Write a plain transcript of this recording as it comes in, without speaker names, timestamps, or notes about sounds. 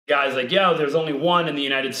Guy's like, yo, there's only one in the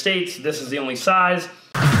United States. This is the only size.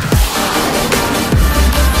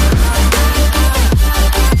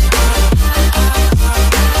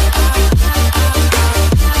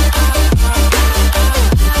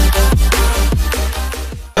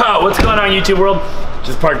 Oh, what's going on, YouTube world?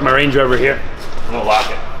 Just parked my Range Rover here. I'm gonna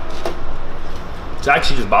lock it. So I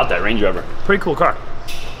actually just bought that Range Rover. Pretty cool car.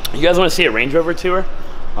 You guys wanna see a Range Rover tour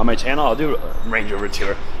on my channel? I'll do a Range Rover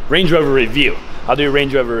tour. Range Rover review. I'll do a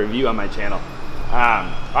Range Rover review on my channel. All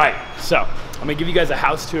right, so I'm gonna give you guys a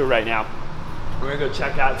house tour right now. We're gonna go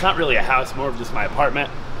check out, it's not really a house, more of just my apartment.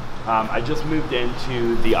 I just moved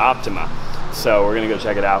into the Optima, so we're gonna go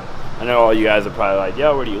check it out. I know all you guys are probably like,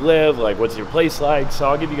 yo, where do you live? Like, what's your place like? So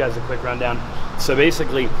I'll give you guys a quick rundown. So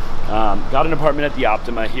basically, got an apartment at the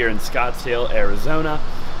Optima here in Scottsdale, Arizona.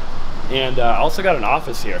 And also got an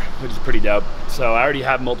office here, which is pretty dope. So I already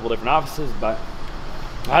have multiple different offices, but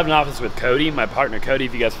I have an office with Cody, my partner Cody.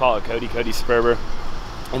 If you guys follow Cody Sperber.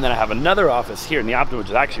 And then I have another office here in the Optima, which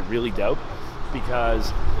is actually really dope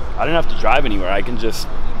because I don't have to drive anywhere. I can just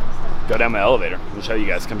go down my elevator. I'll show you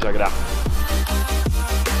guys, come check it out.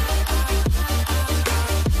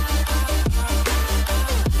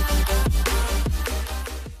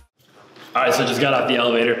 All right, so just got off the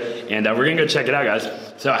elevator and we're gonna go check it out, guys.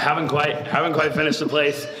 So I haven't quite finished the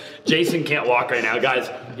place. Jason can't walk right now. Guys,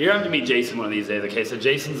 you're gonna have to meet Jason one of these days, okay? So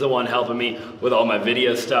Jason's the one helping me with all my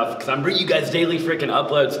video stuff because I'm bringing you guys daily freaking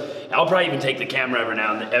uploads. I'll probably even take the camera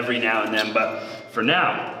every now and then, but for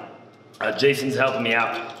now, Jason's helping me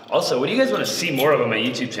out. Also, what do you guys wanna see more of on my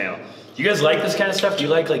YouTube channel? Do you guys like this kind of stuff? Do you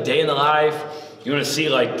like day in the life? You wanna see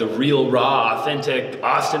like the real, raw, authentic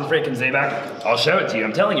Austin freaking Zaback? I'll show it to you,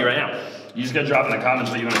 I'm telling you right now. You just gotta drop in the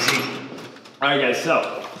comments what you wanna see. All right, guys,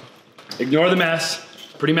 so ignore the mess.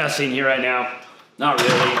 Pretty messy in here right now. Not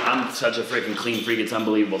really, I'm such a freaking clean freak, it's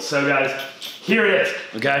unbelievable. So guys, here it is,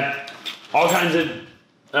 okay? All kinds of,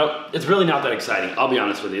 oh, it's really not that exciting, I'll be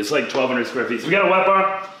honest with you. It's like 1,200 square feet. So we got a wet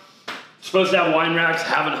bar, supposed to have wine racks,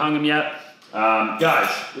 haven't hung them yet. Guys,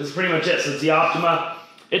 this is pretty much it. So it's the Optima.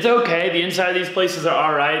 It's okay, the inside of these places are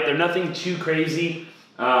all right. They're nothing too crazy.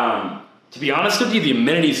 To be honest with you, the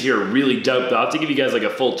amenities here are really dope though. I'll have to give you guys like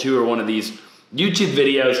a full tour of one of these YouTube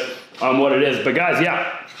videos on what it is. But guys,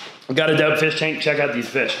 yeah, I've got a dope fish tank. Check out these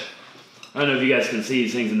fish. I don't know if you guys can see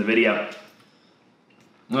these things in the video.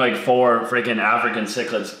 They're like 4 freaking African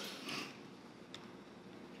cichlids.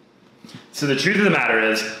 So the truth of the matter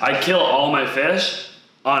is, I kill all my fish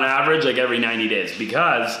on average like every 90 days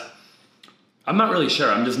because I'm not really sure.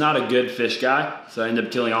 I'm just not a good fish guy, so I end up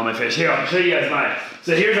killing all my fish. Here, I'll show you guys mine.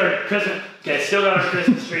 So here's our Christmas, okay, still got our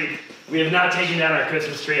Christmas tree. We have not taken down our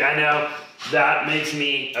Christmas tree. I know that makes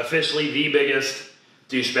me officially the biggest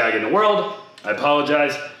douchebag in the world. I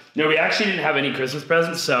apologize. No, we actually didn't have any Christmas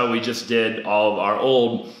presents, so we just did all of our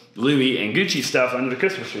old Louis and Gucci stuff under the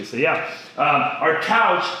Christmas tree. So yeah, our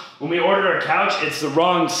couch, when we ordered our couch, it's the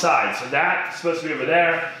wrong side. So that's supposed to be over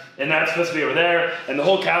there, and that's supposed to be over there, and the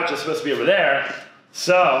whole couch is supposed to be over there.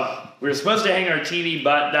 So we were supposed to hang our TV,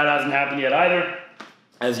 but that hasn't happened yet either.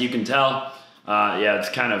 As you can tell, yeah, it's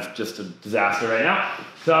kind of just a disaster right now.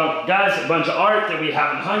 So guys, a bunch of art that we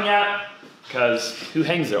haven't hung yet, because who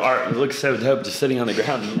hangs their art? It looks so dope just sitting on the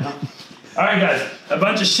ground, you know? All right, guys, a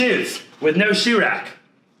bunch of shoes with no shoe rack.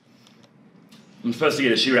 I'm supposed to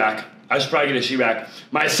get a shoe rack. I should probably get a shoe rack.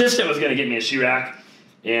 My assistant was gonna get me a shoe rack,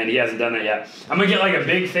 and he hasn't done that yet. I'm gonna get like a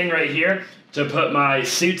big thing right here to put my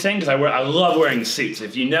suits in, because I love wearing suits.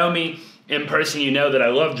 If you know me in person, you know that I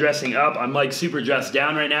love dressing up. I'm like super dressed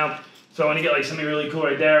down right now, so I wanna get like something really cool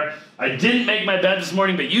right there. I didn't make my bed this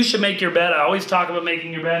morning, but you should make your bed. I always talk about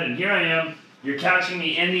making your bed, and here I am. You're catching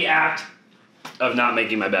me in the act of not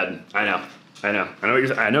making my bed. I know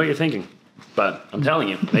what you're thinking, but I'm telling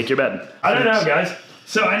you, make your bed. I don't know, guys.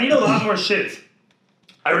 So I need a lot more shoes.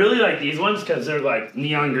 I really like these ones because they're like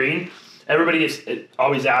neon green. Everybody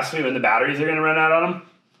always asks me when the batteries are gonna run out on them.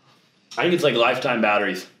 I think it's like lifetime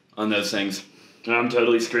batteries on those things. And I'm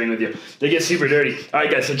totally screwing with you. They get super dirty. All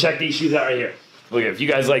right, guys, so check these shoes out right here. Look, if you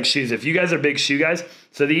guys like shoes, if you guys are big shoe guys,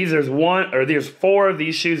 so there's 4 of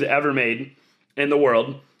these shoes ever made in the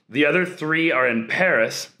world. The other 3 are in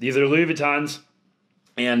Paris. These are Louis Vuittons,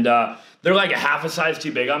 and they're like a half a size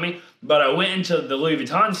too big on me. But I went into the Louis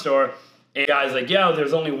Vuitton store, and the guy's like, yo,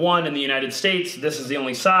 there's only one in the United States. This is the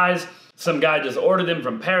only size. Some guy just ordered them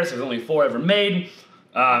from Paris. There's only 4 ever made.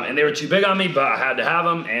 And they were too big on me, but I had to have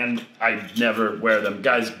them, and I never wear them.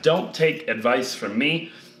 Guys, don't take advice from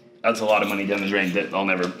me. That's a lot of money down the drain that I'll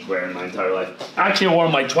never wear in my entire life. Actually, I wore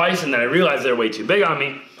them like twice, and then I realized they're way too big on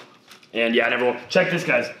me. And yeah, I never wore. Check this,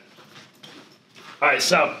 guys. All right,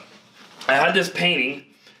 so I had this painting,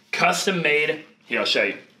 custom made. Here, I'll show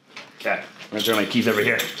you. Okay, I'm gonna throw my keys over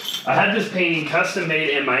here. I had this painting custom made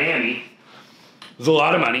in Miami. It was a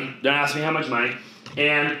lot of money. Don't ask me how much money.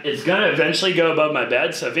 And it's gonna eventually go above my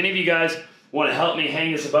bed. So if any of you guys want to help me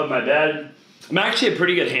hang this above my bed, I'm actually a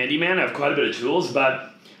pretty good handyman. I have quite a bit of tools,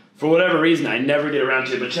 but for whatever reason, I never get around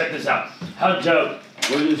to it. But check this out. How dope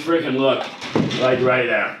would this freaking look like right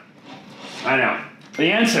there? I know.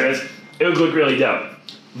 The answer is, it would look really dope,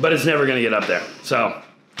 but it's never gonna get up there. So,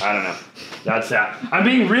 I don't know. That's that. I'm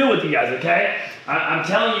being real with you guys, okay? I'm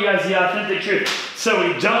telling you guys the authentic truth. So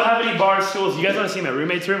we don't have any bar stools. You guys wanna see my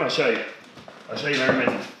roommate's room? I'll show you. I'll show you my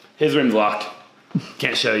roommate. His room's locked.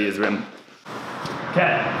 Can't show you his room.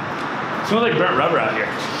 Okay. It smells like burnt rubber out here.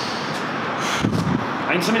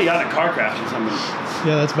 I think somebody got in a car crash or something.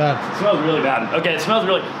 Yeah, that's bad. It smells really bad. Okay, it smells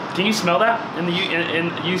really. Can you smell that?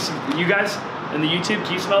 You guys in the YouTube,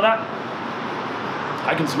 can you smell that?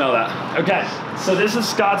 I can smell that. Okay, so this is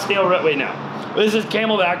Scottsdale Road. Wait, no. This is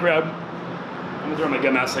Camelback Road. I'm gonna throw my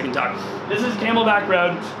gum out so I can talk. This is Camelback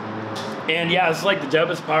Road, and yeah, this is like the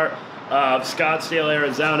dopest part of Scottsdale,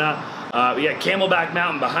 Arizona. We got Camelback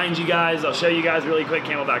Mountain behind you guys. I'll show you guys really quick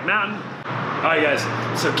Camelback Mountain. All right, guys.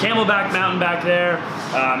 So Camelback Mountain back there.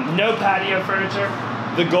 No patio furniture.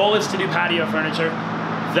 The goal is to do patio furniture.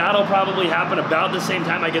 That'll probably happen about the same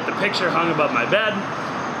time I get the picture hung above my bed,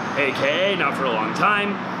 AKA not for a long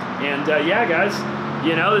time. And yeah, guys,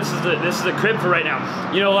 you know, this is the crib for right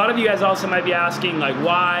now. You know, a lot of you guys also might be asking, like,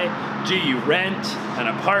 why do you rent an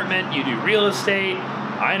apartment? You do real estate.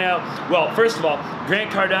 I know. Well, first of all,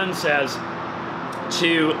 Grant Cardone says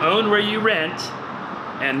to own where you rent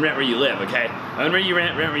and rent where you live, okay? Own where you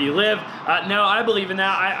rent where you live. No, I believe in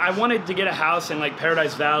that. I wanted to get a house in like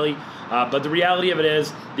Paradise Valley, but the reality of it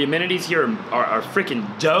is the amenities here are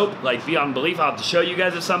freaking dope, like beyond belief. I'll have to show you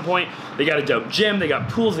guys at some point. They got a dope gym, they got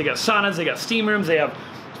pools, they got saunas, they got steam rooms, they have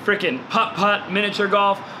freaking putt-putt, miniature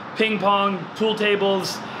golf, ping pong, pool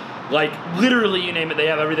tables, like literally you name it, they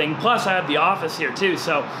have everything. Plus I have the office here too,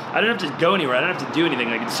 so I don't have to go anywhere, I don't have to do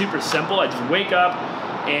anything. Like, it's super simple. I just wake up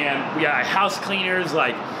and we got house cleaners,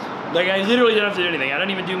 like I literally don't have to do anything. I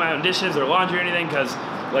don't even do my own dishes or laundry or anything because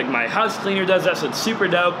like my house cleaner does that, so it's super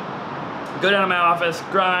dope. Go down to my office,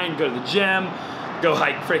 grind, go to the gym, go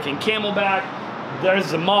hike freaking Camelback.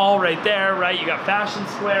 There's the mall right there, right? You got Fashion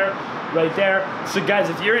Square right there. So guys,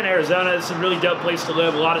 if you're in Arizona, it's a really dope place to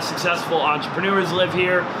live. A lot of successful entrepreneurs live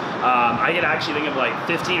here. I can actually think of like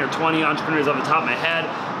 15 or 20 entrepreneurs off the top of my head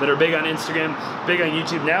that are big on Instagram, big on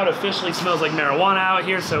YouTube. Now it officially smells like marijuana out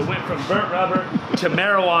here, so it went from burnt rubber to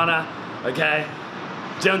marijuana, okay?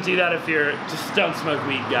 Don't do that if you're, just don't smoke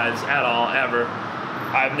weed, guys, at all, ever.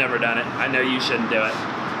 I've never done it. I know you shouldn't do it.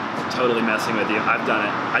 I'm totally messing with you. I've done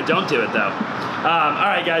it. I don't do it though. All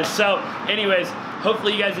right, guys, so anyways,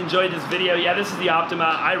 hopefully you guys enjoyed this video. Yeah, this is the Optima.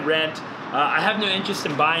 I rent. I have no interest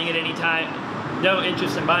in buying it anytime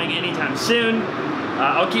soon.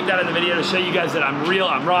 I'll keep that in the video to show you guys that I'm real,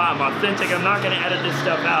 I'm raw, I'm authentic. I'm not gonna edit this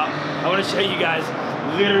stuff out. I wanna show you guys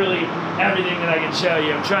literally everything that I can show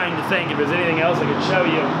you. I'm trying to think if there's anything else I can show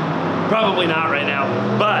you. Probably not right now,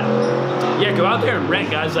 but yeah, go out there and rent,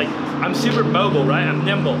 guys. Like, I'm super mobile, right? I'm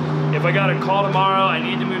nimble. If I got a call tomorrow, I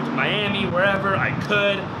need to move to Miami, wherever, I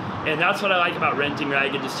could. And that's what I like about renting, right? I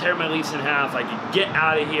could just tear my lease in half. I could get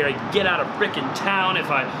out of here. I could get out of frickin' town if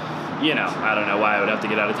I, you know, I don't know why I would have to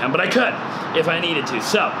get out of town, but I could if I needed to.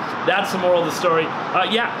 So that's the moral of the story.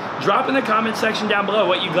 Yeah, drop in the comment section down below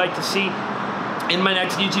what you'd like to see in my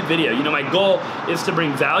next YouTube video. You know, my goal is to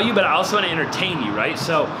bring value, but I also want to entertain you, right?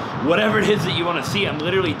 So whatever it is that you want to see, I'm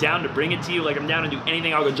literally down to bring it to you. Like, I'm down to do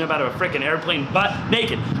anything. I'll go jump out of a freaking airplane butt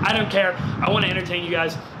naked. I don't care. I want to entertain you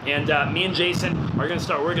guys. And me and Jason are going to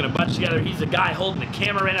start working a bunch together. He's the guy holding the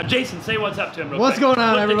camera right now. Jason, say what's up to him real What's quick. going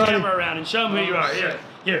on, everybody? Flip the camera around and show him who you are.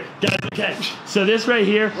 Here, guys, okay. So this right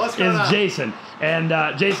here is Jason.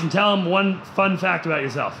 And Jason, tell him one fun fact about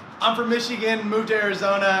yourself. I'm from Michigan, moved to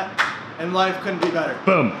Arizona, and life couldn't be better.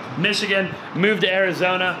 Boom. Michigan, moved to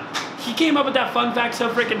Arizona. He came up with that fun fact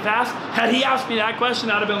so freaking fast. Had he asked me that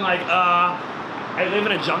question, I'd have been like, I live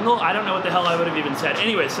in a jungle? I don't know what the hell I would have even said.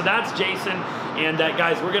 Anyway, so that's Jason. And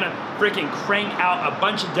guys, we're gonna freaking crank out a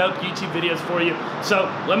bunch of dope YouTube videos for you. So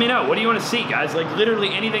let me know, what do you wanna see, guys? Like literally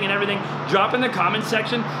anything and everything. Drop in the comment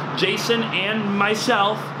section. Jason and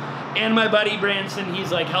myself and my buddy Branson,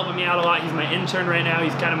 he's like helping me out a lot. He's my intern right now.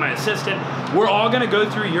 He's kind of my assistant. We're all gonna go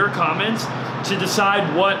through your comments to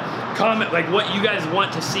decide what what you guys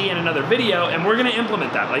want to see in another video, and we're gonna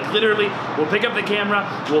implement that. Like literally, we'll pick up the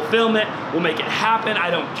camera, we'll film it, we'll make it happen. I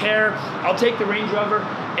don't care. I'll take the Range Rover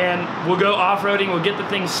and we'll go off-roading. We'll get the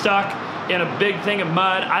thing stuck in a big thing of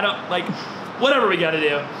mud. I don't, like, whatever we gotta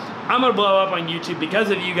do. I'm gonna blow up on YouTube because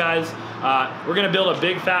of you guys. We're gonna build a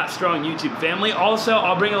big, fat, strong YouTube family. Also,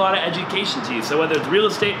 I'll bring a lot of education to you. So whether it's real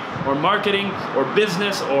estate or marketing or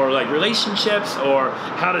business or like relationships or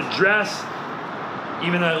how to dress,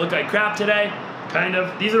 even though I look like crap today, kind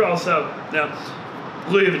of. These are also,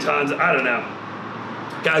 Louis Vuittons, I don't know.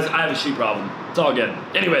 Guys, I have a shoe problem. It's all good.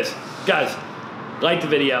 Anyways, guys, like the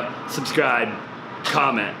video, subscribe,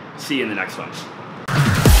 comment. See you in the next one.